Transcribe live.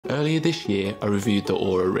Earlier this year, I reviewed the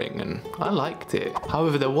Oura ring and I liked it.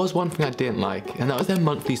 However, there was one thing I didn't like, and that was their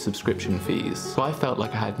monthly subscription fees. So I felt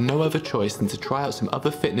like I had no other choice than to try out some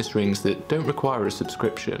other fitness rings that don't require a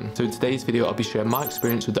subscription. So in today's video, I'll be sharing my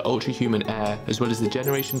experience with the Ultrahuman Air, as well as the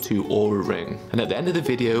Generation 2 Oura ring. And at the end of the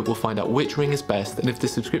video, we'll find out which ring is best and if the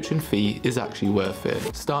subscription fee is actually worth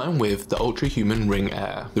it. Starting with the Ultrahuman Ring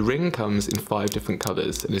Air. The ring comes in 5 different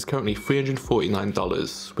colours and is currently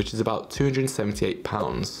 $349, which is about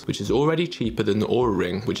 £278, which is already cheaper than the Oura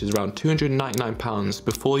ring, which is around £299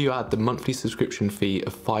 before you add the monthly subscription fee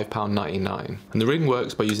of £5.99. And the ring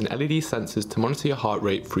works by using LED sensors to monitor your heart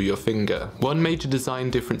rate through your finger. One major design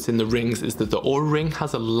difference in the rings is that the Oura ring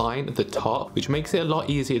has a line at the top, which makes it a lot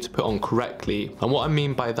easier to put on correctly. And what I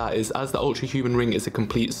mean by that is, as the Ultrahuman ring is a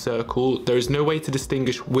complete circle, there is no way to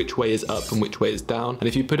distinguish which way is up and which way is down. And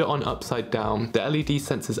if you put it on upside down, the LED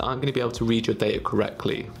sensors aren't going to be able to read your data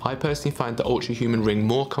correctly. I personally find the Ultrahuman ring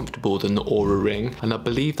more comfortable than the Oura ring, and I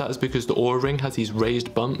believe that is because the Oura ring has these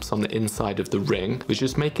raised bumps on the inside of the ring, which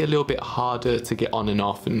just make it a little bit harder to get on and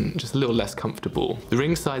off and just a little less comfortable. The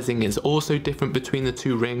ring sizing is also different between the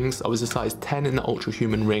two rings. I was a size 10 in the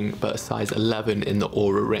Ultrahuman ring, but a size 11 in the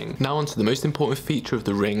Oura ring. Now onto the most important feature of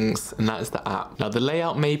the rings, and that is the app. Now the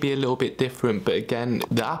layout may be a little bit different, but again,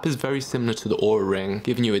 the app is very similar to the Oura ring,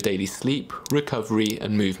 giving you a daily sleep, recovery,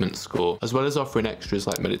 and movement score, as well as offering extras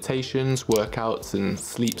like meditations, workouts, and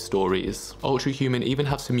sleep stories. Ultrahuman even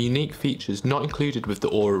have some unique features not included with the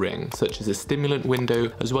Oura ring, such as a stimulant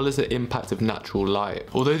window, as well as the impact of natural light.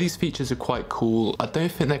 Although these features are quite cool, I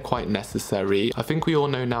don't think they're quite necessary. I think we all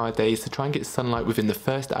know nowadays to try and get sunlight within the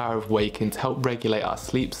first hour of waking to help regulate our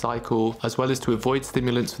sleep cycle, as well as to avoid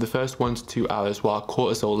stimulants for the first 1 to 2 hours while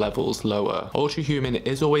cortisol levels lower. Ultrahuman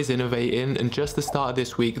is always innovating, and just the start of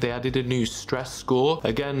this week they added a new stress score,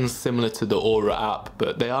 again similar to the Oura app,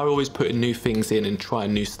 but they are always putting new things in and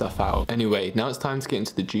trying new stuff out. Anyway, now it's time to get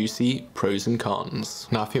into the juicy pros and cons.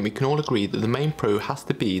 Now I think we can all agree that the main pro has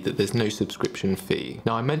to be that there's no subscription fee.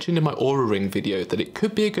 Now I mentioned in my Oura ring video that it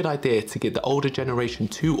could be a good idea to get the older Generation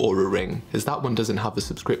 2 Oura ring, as that one doesn't have a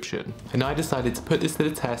subscription. And I decided to put this to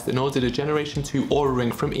the test and ordered a Generation 2 Oura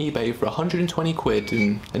ring from eBay for 120 quid,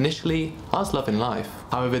 and initially I was loving life.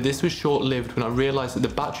 However, this was short-lived when I realised that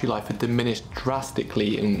the battery life had diminished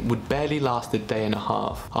drastically and would barely last a day and a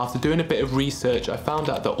half. After doing a bit of research, I found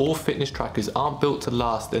out that all fitness trackers aren't built to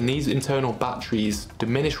last, and these internal batteries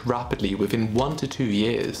diminish rapidly within 1 to 2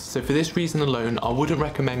 years. So for this reason alone, I wouldn't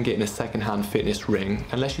recommend getting a second-hand fitness ring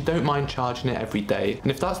unless you don't mind charging it every day.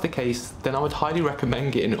 And if that's the case, then I would highly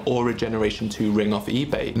recommend getting an Oura Generation 2 ring off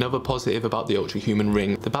eBay. Another positive about the Ultrahuman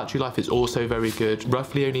ring, the battery life is also very good,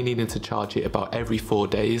 roughly only needing to charge it about every 4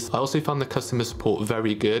 days. I also found the customer support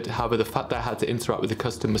very good. However, the fact that I had to interact with the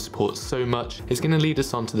customer support so much is going to lead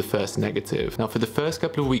us on to the first negative. Now for the first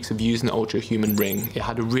couple of weeks of using the Ultrahuman ring, it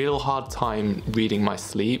had a real hard time reading my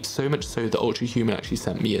sleep, so much so that Ultrahuman actually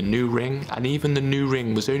sent me a new ring, and even the new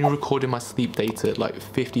ring was only recording my sleep data like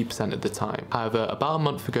 50% of the time. However, about a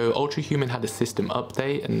month ago, Ultrahuman had a system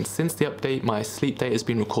update, and since the update, my sleep data has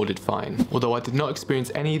been recorded fine. Although I did not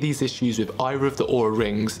experience any of these issues with either of the Oura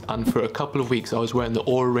rings, and for a couple of weeks I was wearing the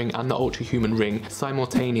Oura ring and the Ultrahuman ring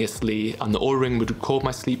simultaneously, and the Oura ring would record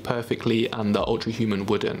my sleep perfectly and the Ultrahuman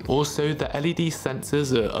wouldn't. Also, the LED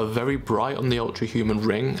sensors are very bright on the Ultrahuman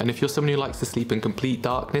ring, and if you're someone who likes to sleep in complete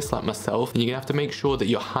darkness like myself, then you're gonna have to make sure that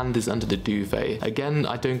your hand is under the duvet. Again,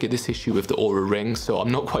 I don't get this issue with the Oura ring, so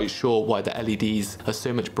I'm not quite sure why the LEDs are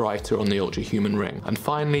so much brighter on the Ultrahuman ring. And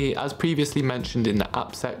finally, as previously mentioned in the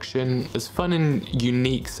app section, as fun and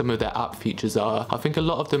unique some of their app features are, I think a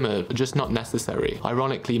lot of them are just not necessary.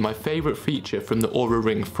 Ironically, my favourite feature from the Oura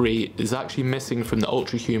Ring 3 is actually missing from the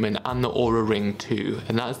Ultrahuman and the Oura Ring 2,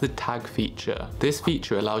 and that is the tag feature. This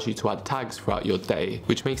feature allows you to add tags throughout your day,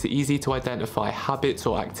 which makes it easy to identify habits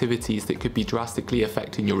or activities that could be drastically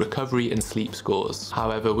affecting your recovery and sleep scores.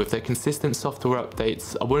 However, with their consistent software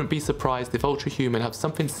updates, I wouldn't be surprised if Ultrahuman have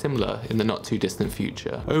something similar in the not too distant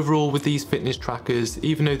future. Overall, with these fitness trackers,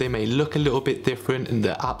 even though they may look a little bit different and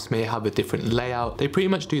the apps may have a different layout, they pretty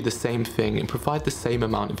much do the same thing and provide the same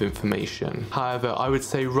amount of information. However, I would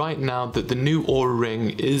say right now that the new Oura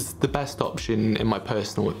ring is the best option in my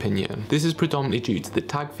personal opinion. This is predominantly due to the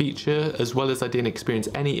tag feature, as well as I didn't experience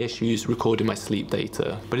any issues recording my sleep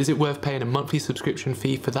data. But is it worth paying a monthly subscription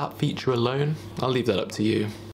fee for that feature alone? I'll leave that up to you.